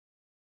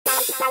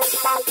Hey,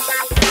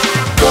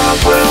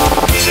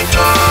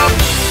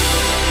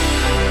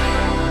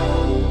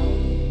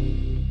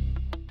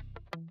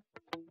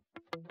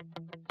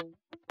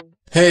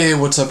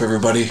 what's up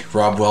everybody?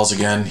 Rob Wells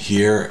again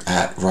here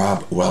at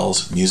Rob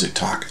Wells Music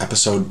Talk,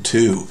 episode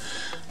 2.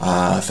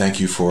 Thank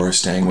you for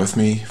staying with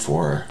me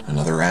for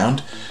another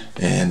round.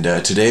 And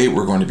today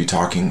we're going to be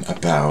talking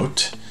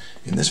about,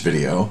 in this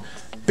video,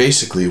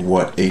 basically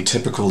what a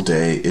typical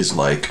day is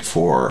like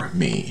for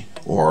me,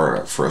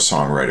 or for a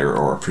songwriter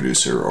or a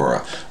producer or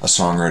a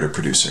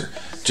songwriter-producer.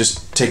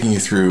 Just taking you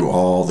through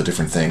all the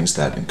different things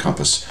that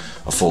encompass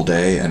a full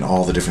day and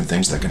all the different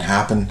things that can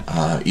happen.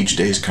 Each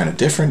day is kind of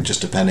different,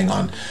 just depending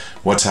on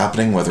what's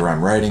happening, whether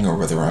I'm writing or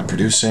whether I'm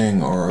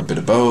producing or a bit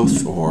of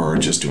both or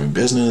just doing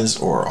business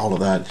or all of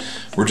that.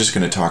 We're just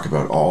going to talk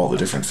about all the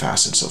different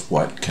facets of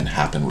what can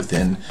happen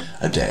within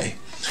a day.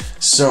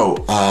 So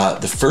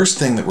the first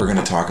thing that we're going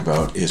to talk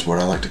about is what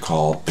I like to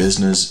call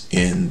business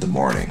in the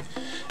morning.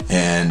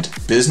 And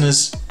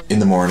business in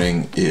the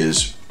morning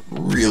is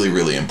really,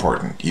 really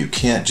important. You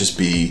can't just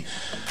be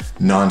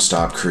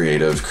non-stop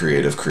creative.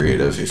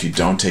 If you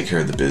don't take care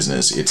of the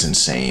business, it's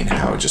insane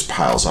how it just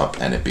piles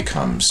up and it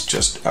becomes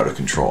just out of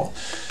control.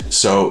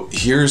 So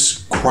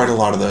here's quite a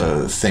lot of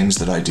the things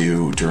that I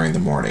do during the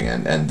morning.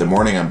 And the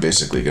morning, I'm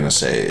basically going to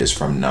say, is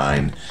from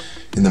 9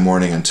 in the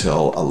morning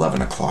until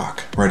 11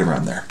 o'clock, right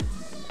around there.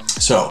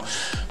 So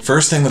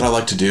first thing that I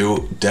like to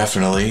do,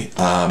 definitely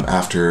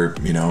after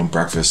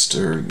breakfast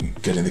or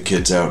getting the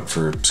kids out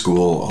for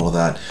school, all of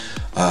that,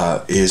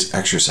 is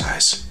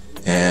exercise.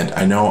 And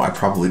I know I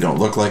probably don't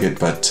look like it,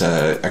 but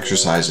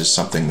exercise is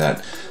something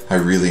that I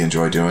really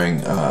enjoy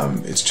doing.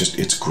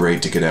 It's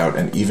great to get out,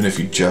 and even if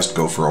you just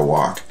go for a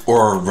walk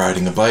or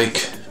riding a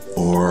bike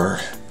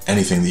or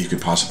anything that you could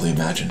possibly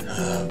imagine,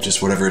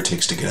 just whatever it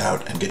takes to get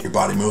out and get your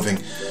body moving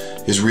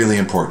is really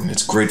important.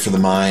 It's great for the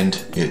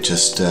mind. It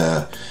just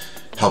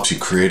helps you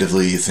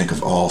creatively think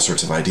of all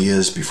sorts of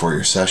ideas before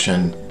your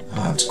session.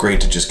 It's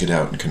great to just get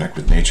out and connect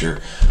with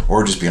nature,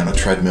 or just be on a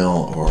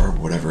treadmill, or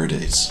whatever it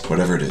takes.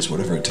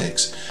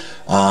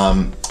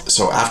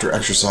 So after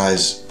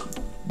exercise,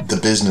 the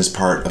business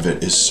part of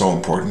it is so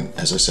important.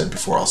 As I said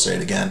before, I'll say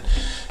it again.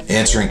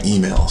 Answering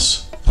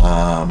emails,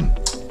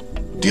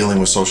 dealing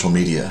with social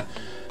media,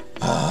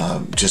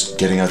 just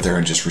getting out there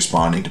and just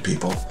responding to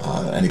people.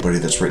 Anybody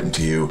that's written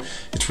to you,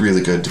 it's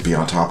really good to be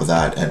on top of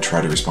that and try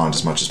to respond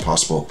as much as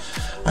possible.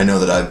 I know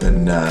that I've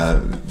been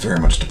very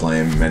much to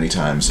blame many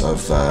times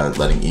of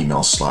letting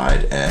emails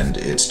slide, and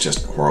it's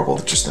just horrible,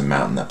 just the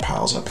mountain that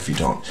piles up if you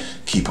don't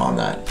keep on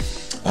that.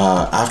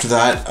 After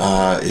that,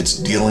 it's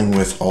dealing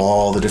with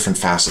all the different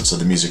facets of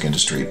the music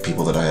industry,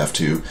 people that I have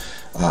to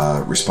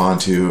respond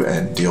to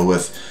and deal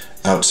with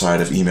outside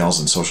of emails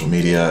and social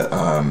media,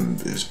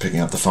 is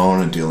picking up the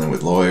phone and dealing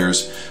with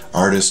lawyers,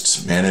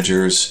 artists,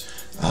 managers,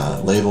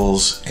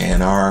 labels,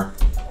 A&R,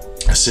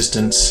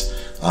 assistants,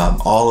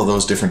 all of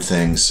those different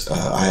things.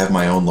 I have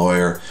my own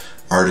lawyer,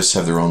 artists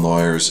have their own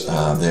lawyers,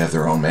 they have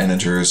their own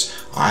managers,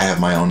 I have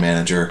my own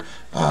manager.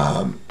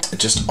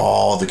 Just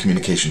all the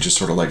communication, just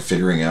sort of like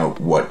figuring out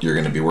what you're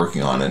going to be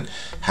working on and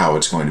how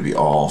it's going to be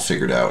all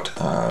figured out,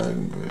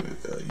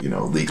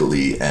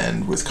 legally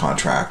and with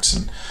contracts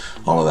and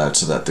all of that,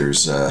 so that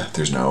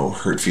there's no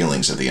hurt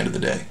feelings at the end of the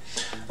day.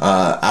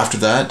 After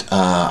that,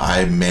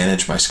 I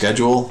manage my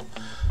schedule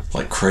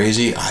like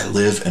crazy. I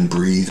live and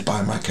breathe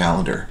by my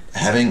calendar.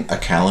 Having a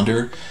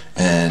calendar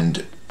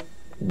and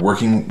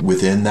working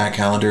within that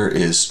calendar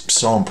is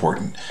so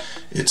important.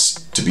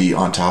 It's to be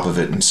on top of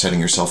it and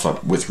setting yourself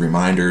up with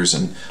reminders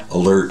and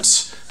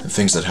alerts and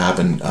things that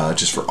happen,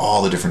 just for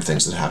all the different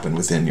things that happen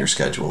within your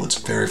schedule. It's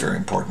very, very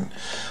important.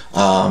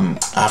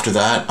 After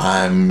that,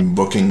 I'm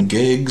booking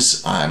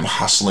gigs, I'm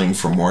hustling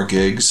for more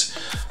gigs,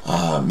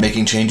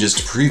 making changes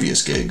to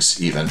previous gigs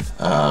even.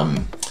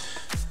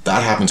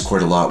 That happens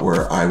quite a lot,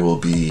 where I will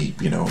be,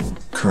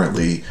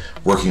 currently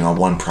working on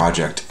one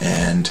project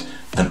and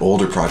an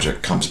older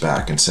project comes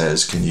back and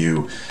says, can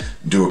you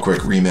do a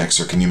quick remix,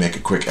 or can you make a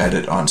quick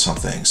edit on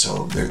something?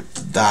 So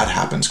that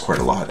happens quite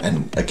a lot.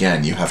 And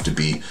again, you have to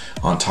be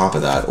on top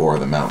of that or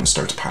the mountain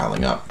starts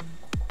piling up.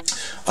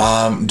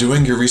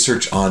 Doing your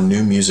research on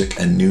new music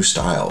and new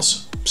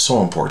styles,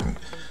 so important.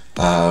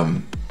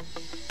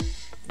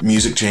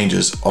 Music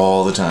changes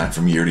all the time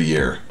from year to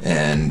year,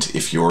 and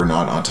if you're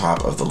not on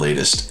top of the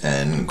latest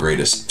and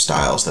greatest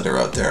styles that are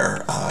out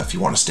there, if you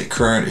want to stay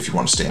current, if you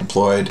want to stay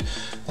employed,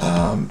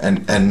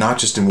 and not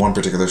just in one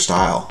particular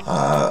style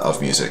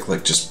of music,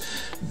 like just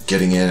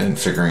getting in and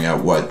figuring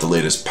out what the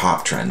latest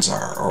pop trends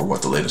are, or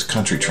what the latest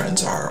country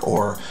trends are,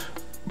 or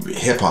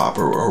hip-hop,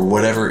 or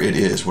whatever it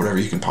is, whatever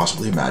you can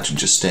possibly imagine,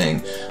 just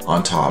staying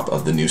on top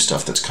of the new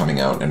stuff that's coming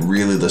out and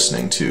really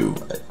listening to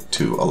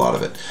a lot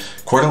of it.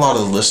 Quite a lot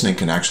of the listening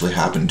can actually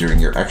happen during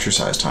your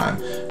exercise time,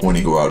 when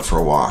you go out for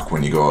a walk,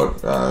 when you go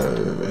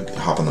out,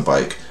 hop on the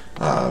bike,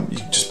 you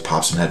just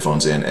pop some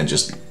headphones in and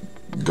just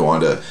go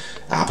on to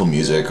Apple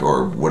Music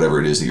or whatever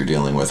it is that you're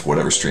dealing with,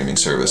 whatever streaming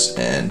service,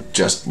 and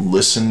just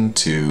listen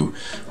to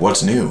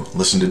what's new.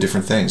 Listen to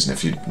different things. And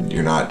if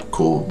you're not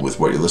cool with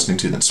what you're listening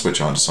to, then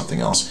switch on to something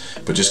else.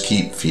 But just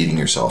keep feeding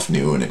yourself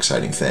new and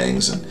exciting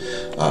things. And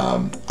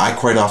I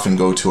quite often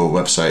go to a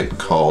website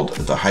called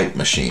The Hype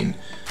Machine,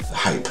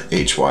 Hype,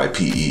 Hype.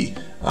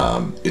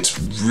 It's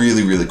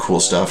really, really cool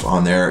stuff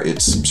on there.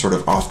 It's sort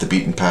of off the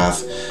beaten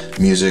path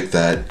music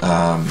that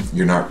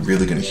you're not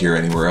really going to hear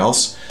anywhere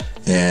else.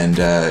 And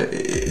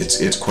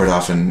it's quite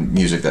often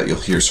music that you'll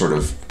hear sort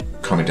of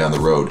coming down the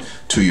road.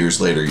 2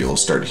 years later, you'll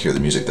start to hear the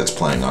music that's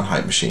playing on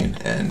Hype Machine,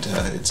 and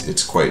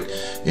it's quite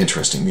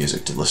interesting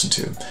music to listen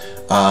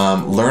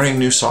to. Learning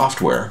new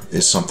software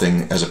is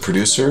something, as a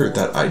producer,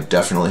 that I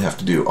definitely have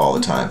to do all the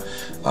time.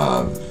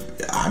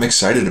 I'm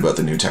excited about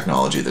the new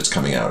technology that's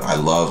coming out. I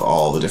love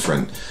all the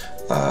different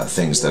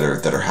things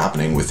that are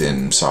happening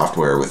within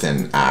software,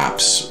 within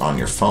apps on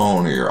your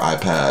phone or your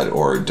iPad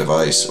or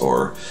device,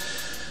 or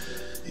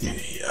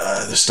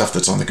the stuff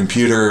that's on the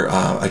computer.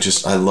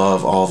 I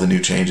love all the new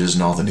changes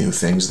and all the new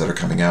things that are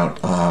coming out.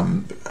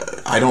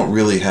 I don't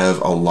really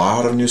have a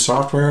lot of new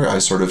software. I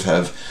sort of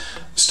have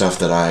stuff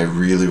that I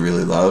really,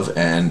 really love,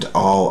 and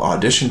I'll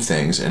audition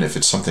things, and if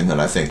it's something that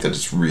I think that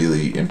is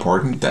really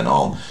important, then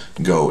I'll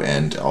go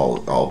and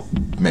I'll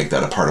make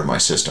that a part of my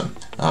system.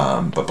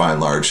 But by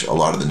and large, a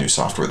lot of the new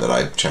software that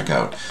I check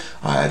out,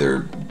 I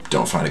either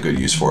don't find a good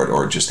use for it,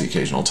 or just the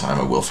occasional time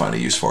I will find a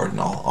use for it, and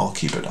I'll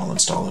keep it, I'll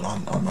install it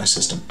on my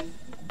system.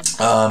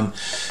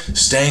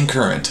 Staying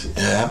current.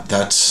 Yeah,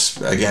 that's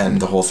again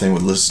the whole thing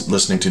with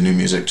listening to new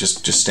music.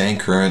 Just staying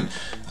current,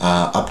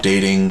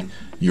 updating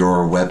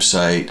your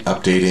website,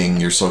 updating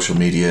your social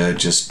media,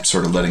 just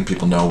sort of letting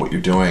people know what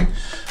you're doing.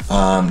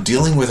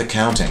 Dealing with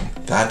accounting.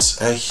 That's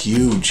a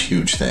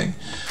huge thing.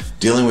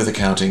 Dealing with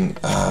accounting,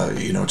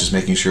 just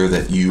making sure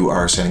that you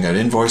are sending out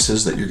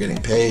invoices, that you're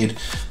getting paid,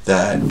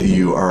 that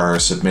you are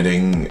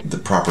submitting the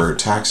proper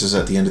taxes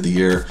at the end of the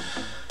year.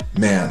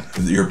 Man,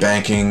 your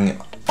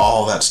banking,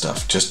 all that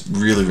stuff, just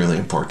really, really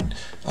important.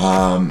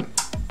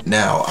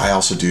 Now, I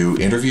also do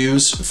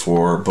interviews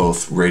for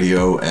both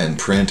radio and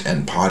print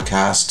and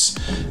podcasts,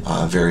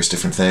 various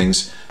different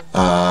things.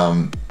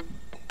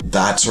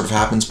 That sort of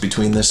happens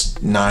between this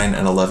 9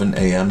 and 11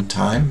 a.m.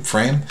 time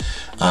frame.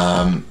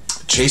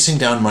 Chasing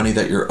down money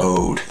that you're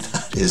owed,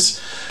 that is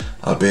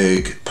a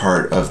big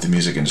part of the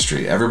music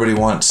industry. Everybody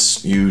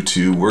wants you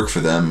to work for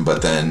them,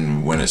 but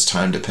then when it's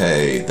time to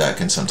pay, that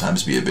can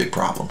sometimes be a big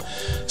problem.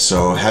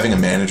 So having a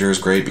manager is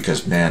great,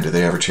 because man, do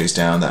they ever chase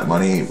down that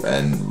money,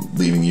 and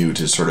leaving you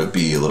to sort of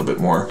be a little bit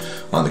more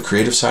on the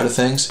creative side of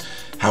things.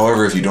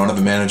 However, if you don't have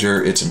a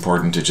manager, it's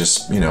important to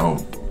just,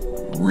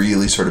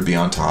 really sort of be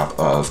on top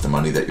of the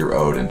money that you're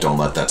owed, and don't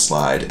let that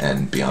slide,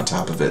 and be on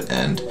top of it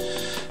and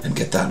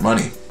get that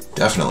money.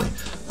 Definitely.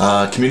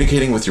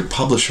 Communicating with your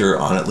publisher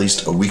on at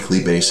least a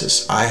weekly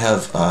basis. I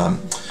have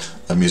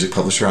a music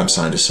publisher. I'm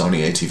signed to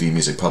Sony ATV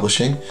Music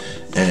Publishing,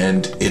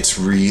 and it's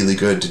really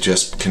good to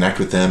just connect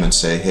with them and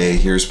say, hey,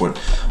 here's what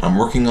I'm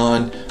working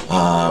on.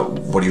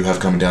 What do you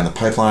have coming down the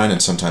pipeline?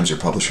 And sometimes your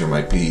publisher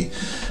might be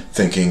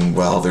thinking,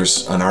 well,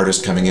 there's an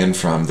artist coming in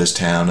from this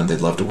town and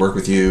they'd love to work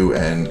with you,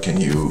 and can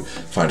you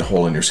find a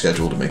hole in your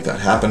schedule to make that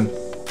happen?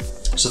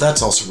 So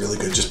that's also really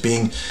good, just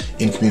being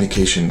in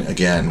communication,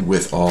 again,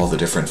 with all the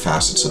different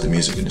facets of the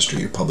music industry,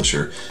 your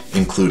publisher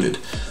included.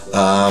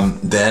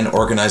 Then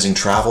organizing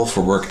travel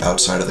for work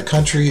outside of the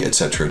country,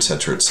 etc.,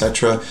 etc.,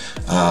 etc.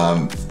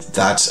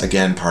 That's,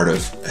 again, part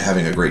of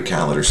having a great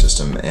calendar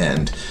system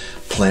and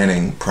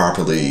planning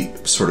properly,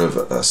 sort of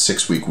a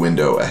 6-week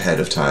window ahead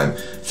of time,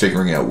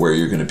 figuring out where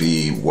you're going to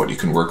be, what you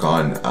can work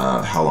on,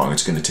 how long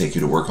it's going to take you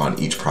to work on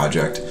each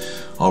project,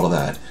 all of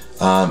that.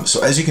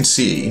 So as you can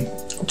see,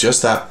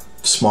 just that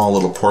small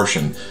little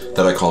portion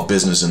that I call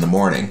business in the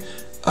morning,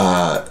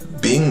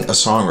 being a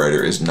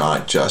songwriter is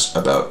not just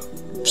about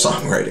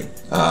songwriting.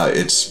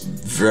 It's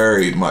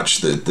very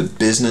much the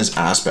business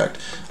aspect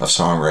of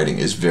songwriting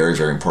is very,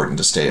 very important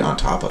to stay on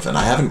top of. And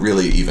I haven't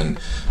really even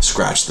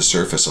scratched the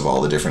surface of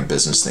all the different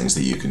business things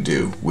that you can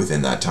do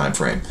within that time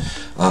frame.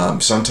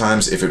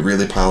 Sometimes if it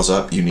really piles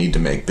up, you need to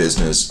make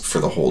business for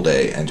the whole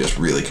day and just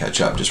really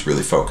catch up, just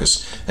really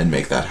focus and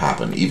make that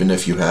happen. Even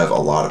if you have a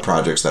lot of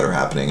projects that are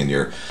happening and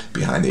you're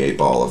behind the 8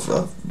 ball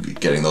of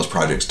getting those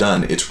projects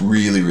done, it's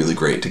really, really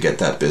great to get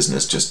that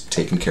business just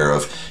taken care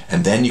of.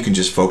 And then you can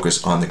just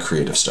focus on the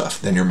creative stuff.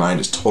 Then your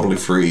mind is totally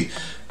free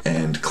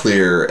and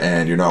clear,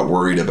 and you're not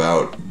worried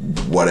about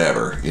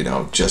whatever,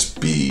 just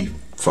be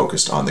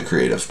focused on the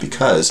creative.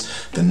 Because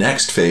the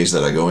next phase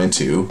that I go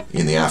into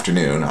in the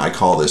afternoon, I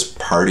call this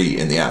party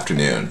in the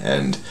afternoon.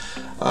 And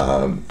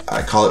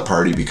I call it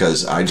party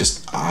because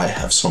I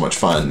have so much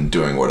fun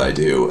doing what I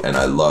do, and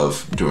I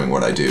love doing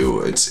what I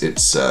do.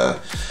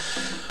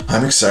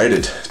 I'm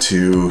excited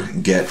to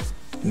get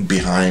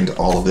behind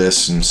all of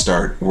this and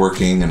start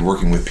working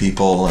with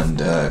people and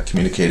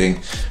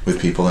communicating with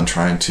people and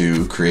trying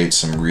to create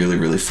some really,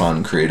 really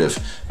fun creative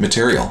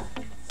material.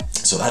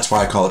 So that's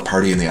why I call it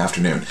Party in the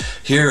Afternoon.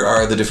 Here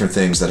are the different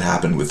things that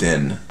happen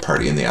within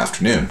Party in the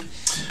Afternoon.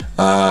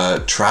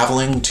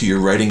 traveling to your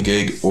writing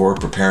gig or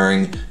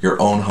preparing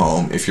your own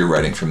home if you're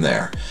writing from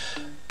there.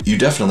 You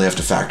definitely have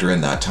to factor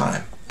in that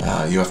time.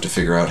 You have to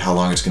figure out how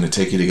long it's going to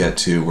take you to get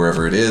to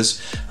wherever it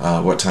is,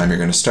 what time you're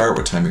going to start,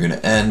 what time you're going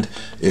to end.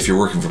 If you're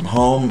working from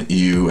home,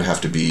 you have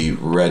to be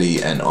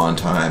ready and on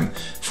time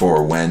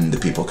for when the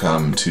people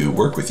come to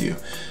work with you.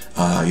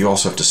 You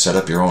also have to set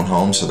up your own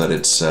home so that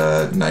it's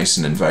nice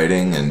and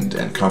inviting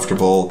and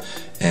comfortable,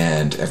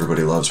 and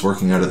everybody loves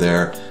working out of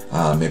there.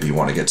 Maybe you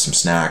want to get some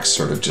snacks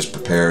sort of just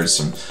prepared,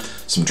 some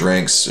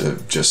drinks,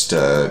 just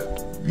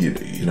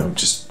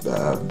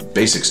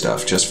basic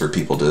stuff just for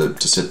people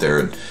to sit there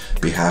and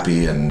be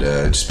happy, and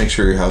just make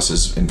sure your house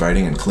is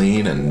inviting and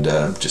clean, and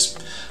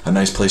just a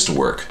nice place to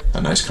work,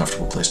 a nice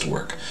comfortable place to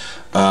work.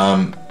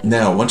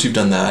 Now, once you've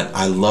done that,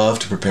 I love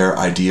to prepare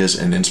ideas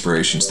and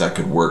inspirations that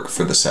could work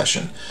for the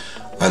session.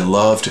 I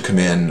love to come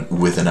in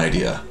with an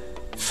idea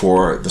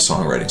for the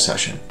songwriting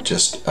session.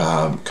 Just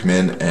come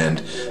in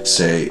and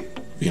say,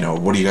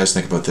 what do you guys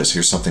think about this?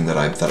 Here's something that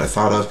I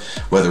thought of,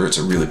 whether it's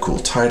a really cool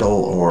title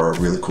or a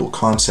really cool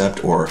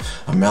concept or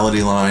a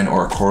melody line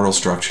or a chordal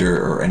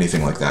structure or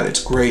anything like that.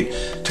 It's great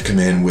to come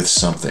in with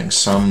something,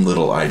 some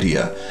little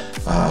idea.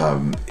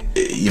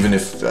 Even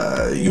if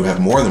you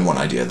have more than one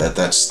idea,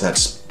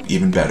 that's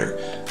even better.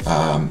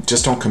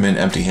 Just don't come in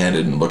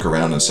empty-handed and look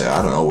around and say,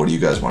 I don't know, what do you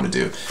guys want to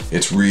do?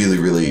 It's really,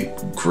 really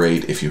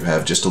great if you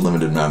have just a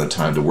limited amount of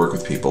time to work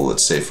with people,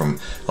 let's say from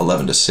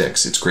 11 to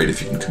 6. It's great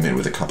if you can come in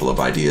with a couple of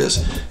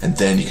ideas, and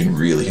then you can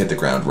really hit the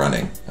ground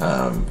running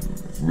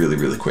really,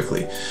 really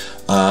quickly.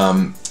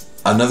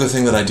 Another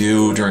thing that I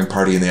do during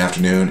party in the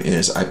afternoon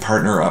is I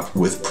partner up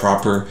with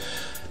proper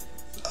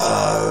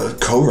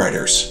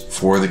co-writers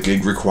for the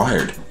gig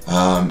required.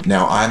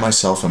 Now, I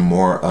myself am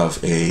more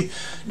of a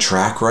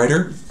track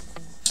writer,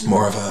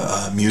 more of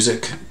a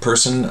music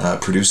person, a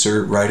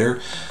producer,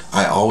 writer.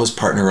 I always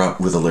partner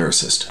up with a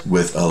lyricist,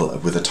 with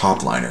a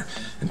top liner.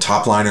 And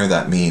top liner,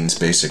 that means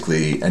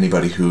basically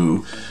anybody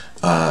who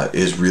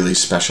is really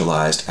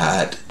specialized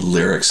at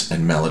lyrics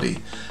and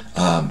melody.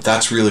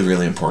 That's really,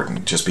 really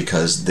important, just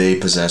because they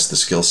possess the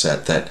skill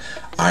set that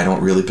I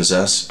don't really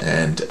possess,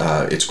 and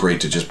it's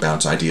great to just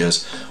bounce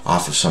ideas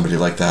off of somebody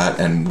like that,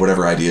 and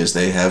whatever ideas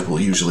they have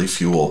will usually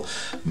fuel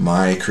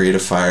my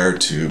creative fire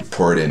to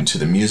pour it into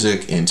the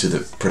music, into the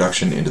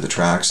production, into the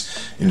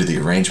tracks, into the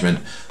arrangement,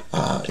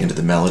 into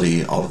the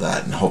melody, all of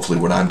that, and hopefully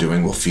what I'm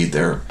doing will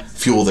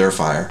fuel their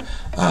fire.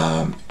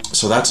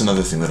 So that's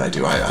another thing that I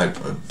do. I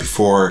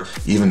before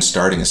even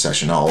starting a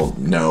session, I'll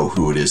know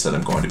who it is that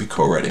I'm going to be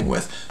co-writing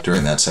with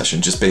during that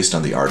session, just based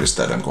on the artist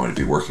that I'm going to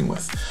be working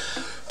with.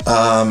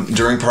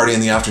 During party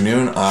in the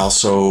afternoon, I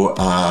also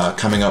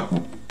coming up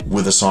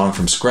with a song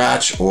from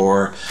scratch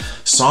or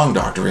song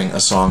doctoring a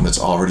song that's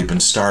already been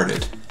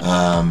started.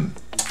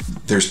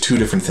 There's two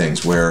different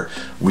things where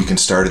we can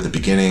start at the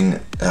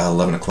beginning,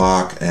 11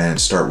 o'clock, and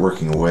start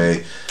working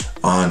away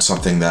on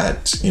something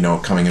that,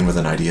 coming in with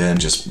an idea and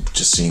just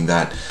seeing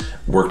that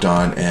worked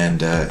on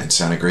and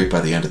sounded great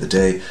by the end of the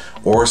day.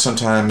 Or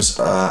sometimes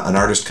an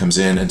artist comes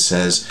in and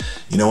says,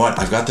 you know what,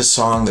 I've got this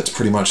song that's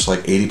pretty much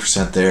like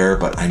 80% there,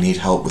 but I need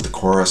help with the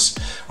chorus,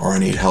 or I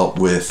need help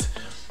with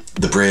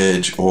the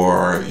bridge,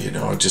 or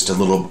just a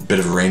little bit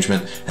of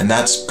arrangement, and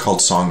that's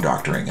called song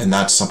doctoring, and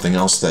that's something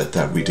else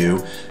that we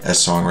do as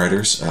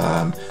songwriters.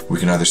 We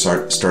can either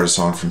start a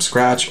song from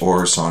scratch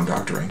or song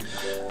doctoring.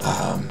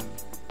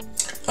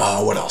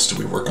 What else do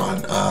we work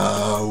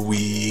on?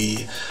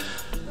 We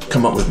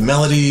come up with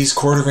melodies,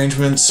 chord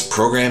arrangements,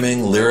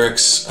 programming,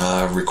 lyrics,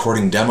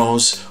 recording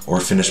demos or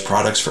finished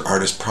products for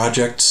artist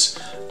projects,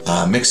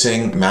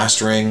 mixing,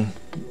 mastering.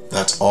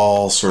 That's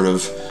all sort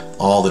of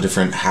all the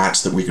different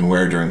hats that we can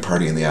wear during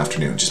party in the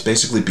afternoon. Just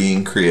basically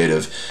being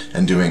creative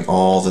and doing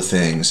all the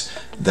things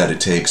that it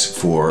takes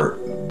for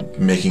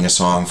making a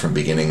song from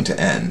beginning to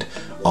end.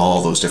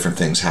 All those different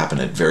things happen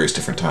at various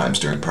different times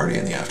during party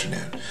in the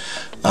afternoon.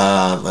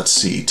 Let's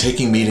see,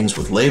 taking meetings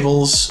with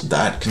labels,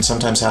 that can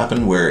sometimes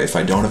happen where if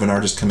I don't have an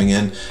artist coming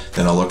in,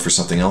 then I'll look for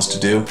something else to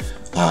do.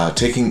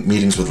 Taking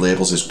meetings with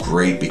labels is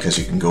great because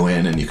you can go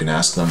in and you can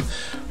ask them,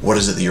 what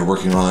is it that you're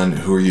working on?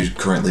 Who are you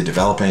currently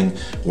developing?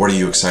 What are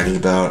you excited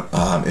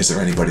about? Is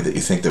there anybody that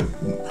you think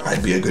that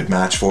I'd be a good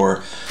match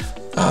for?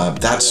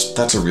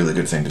 That's a really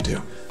good thing to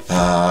do.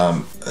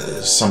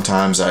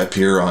 Sometimes I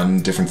appear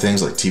on different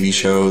things like TV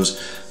shows.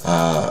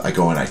 I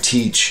go and I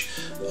teach.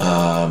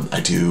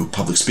 I do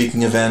public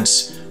speaking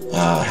events,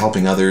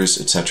 helping others,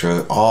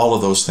 etc. All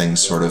of those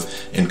things sort of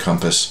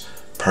encompass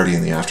party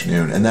in the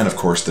afternoon. And then, of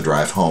course, the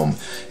drive home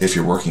if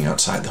you're working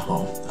outside the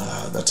home.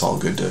 That's all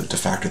good to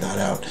factor that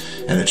out.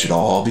 And it should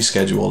all be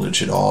scheduled. It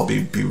should all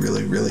be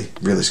really, really,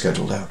 really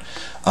scheduled out.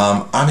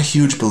 I'm a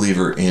huge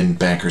believer in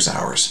banker's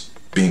hours,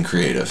 being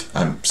creative.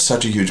 I'm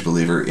such a huge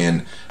believer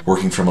in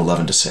working from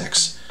 11 to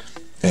 6.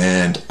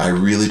 And I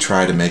really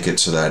try to make it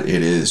so that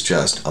it is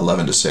just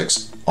 11 to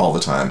 6 all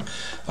the time.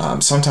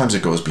 Sometimes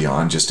it goes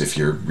beyond, just if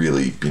you're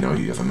really,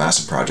 you have a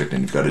massive project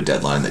and you've got a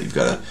deadline that you've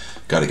got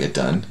to get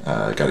done,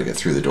 got to get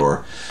through the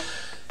door.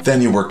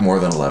 then you work more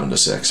than 11 to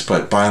 6.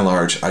 But by and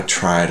large, I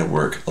try to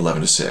work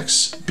 11 to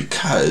 6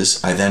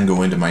 because I then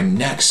go into my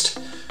next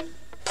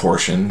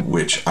portion,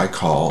 which I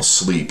call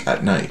sleep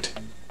at night.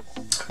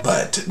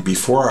 But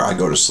before I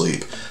go to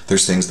sleep,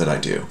 there's things that I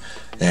do.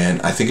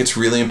 And I think it's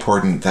really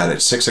important that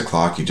at 6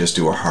 o'clock you just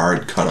do a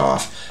hard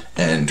cutoff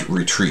and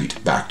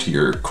retreat back to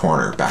your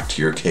corner, back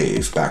to your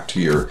cave, back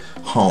to your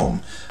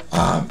home,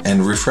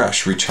 and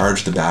refresh,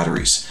 recharge the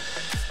batteries.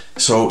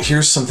 So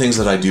here's some things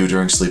that I do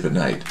during sleep at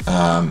night.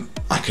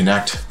 I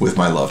connect with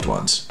my loved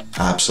ones,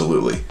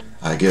 absolutely.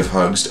 I give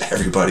hugs to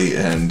everybody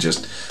and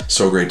just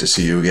so great to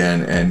see you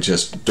again, and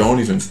just don't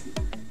even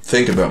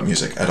think about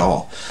music at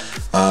all.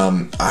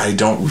 I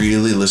don't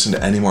really listen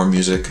to any more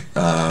music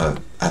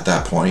at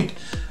that point.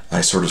 I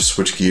sort of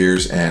switch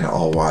gears and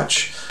I'll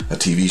watch a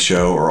TV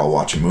show or I'll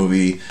watch a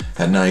movie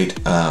at night.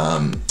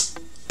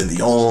 The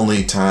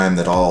only time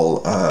that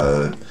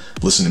I'll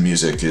listen to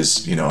music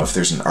is, you know, if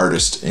there's an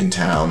artist in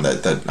town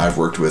that I've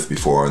worked with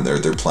before and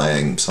they're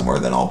playing somewhere,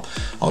 then I'll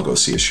go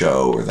see a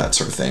show or that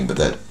sort of thing. But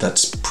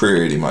that's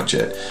pretty much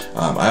it.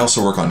 I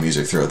also work on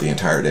music throughout the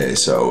entire day,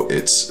 so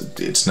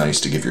it's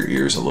nice to give your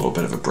ears a little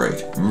bit of a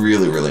break.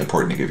 Really, really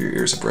important to give your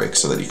ears a break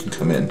so that you can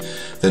come in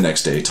the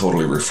next day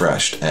totally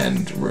refreshed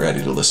and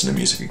ready to listen to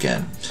music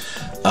again.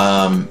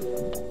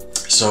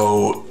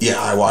 So yeah,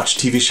 I watch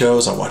TV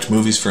shows, I watch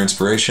movies for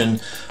inspiration,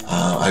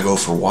 I go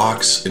for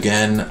walks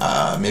again,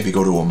 maybe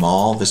go to a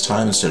mall this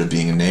time instead of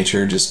being in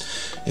nature,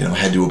 just, you know,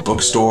 head to a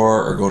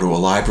bookstore or go to a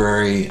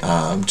library,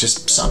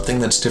 just something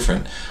that's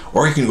different.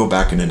 Or you can go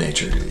back into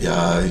nature,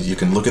 you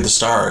can look at the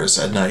stars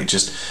at night,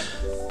 just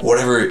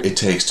whatever it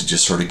takes to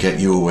just sort of get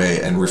you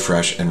away and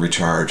refresh and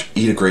recharge.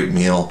 Eat a great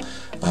meal,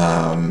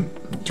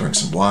 drink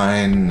some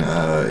wine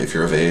if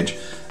you're of age,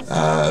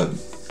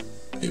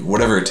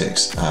 whatever it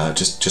takes,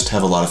 just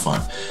have a lot of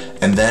fun.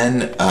 And then,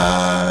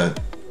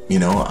 you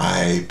know,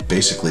 I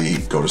basically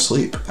go to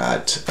sleep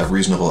at a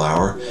reasonable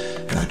hour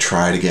and I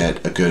try to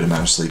get a good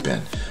amount of sleep in.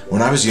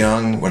 When I was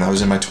young, when I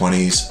was in my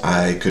 20s,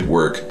 I could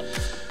work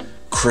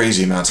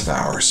crazy amounts of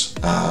hours.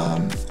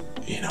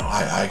 You know,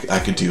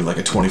 I could do like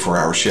a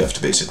 24-hour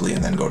shift basically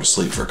and then go to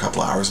sleep for a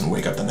couple hours and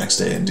wake up the next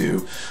day and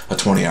do a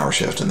 20-hour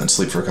shift and then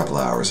sleep for a couple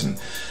hours. And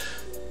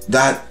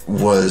that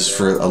was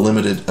for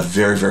a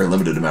very, very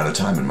limited amount of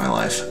time in my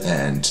life.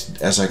 And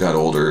as I got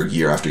older,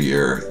 year after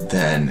year,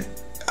 then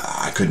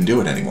I couldn't do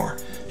it anymore.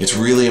 It's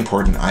really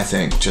important, I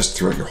think, just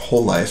throughout your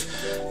whole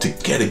life to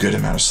get a good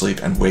amount of sleep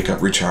and wake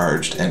up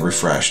recharged and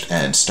refreshed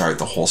and start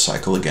the whole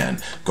cycle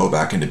again. Go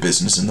back into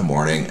business in the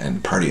morning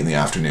and party in the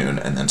afternoon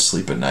and then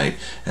sleep at night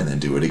and then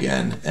do it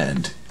again.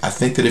 And I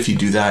think that if you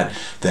do that,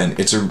 then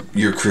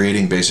you're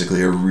creating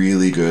basically a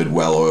really good,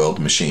 well-oiled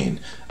machine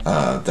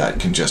that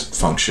can just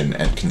function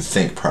and can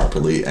think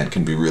properly and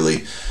can be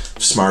really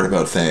smart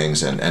about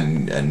things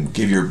and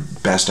give your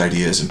best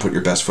ideas and put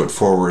your best foot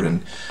forward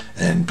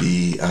and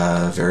be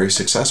very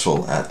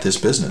successful at this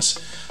business.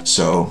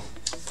 So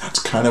that's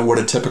kind of what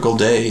a typical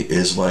day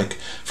is like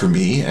for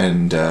me,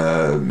 and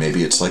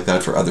maybe it's like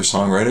that for other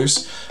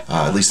songwriters.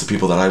 At least the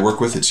people that I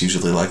work with, it's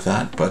usually like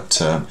that, but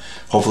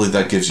hopefully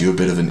that gives you a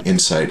bit of an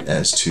insight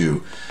as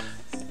to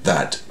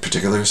that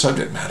particular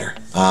subject matter.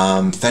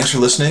 Thanks for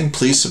listening.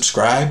 Please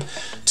subscribe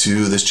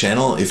to this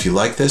channel if you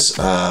like this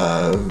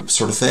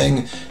sort of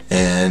thing,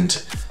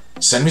 and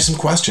send me some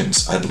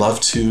questions. I'd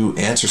love to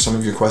answer some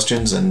of your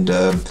questions, and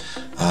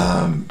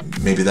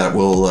maybe that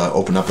will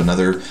open up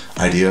another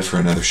idea for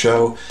another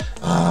show,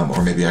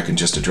 or maybe I can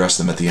just address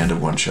them at the end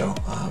of one show.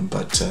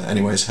 But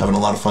anyways, having a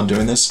lot of fun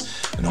doing this,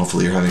 and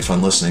hopefully you're having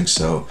fun listening,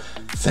 so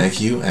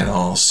thank you, and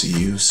I'll see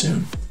you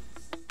soon.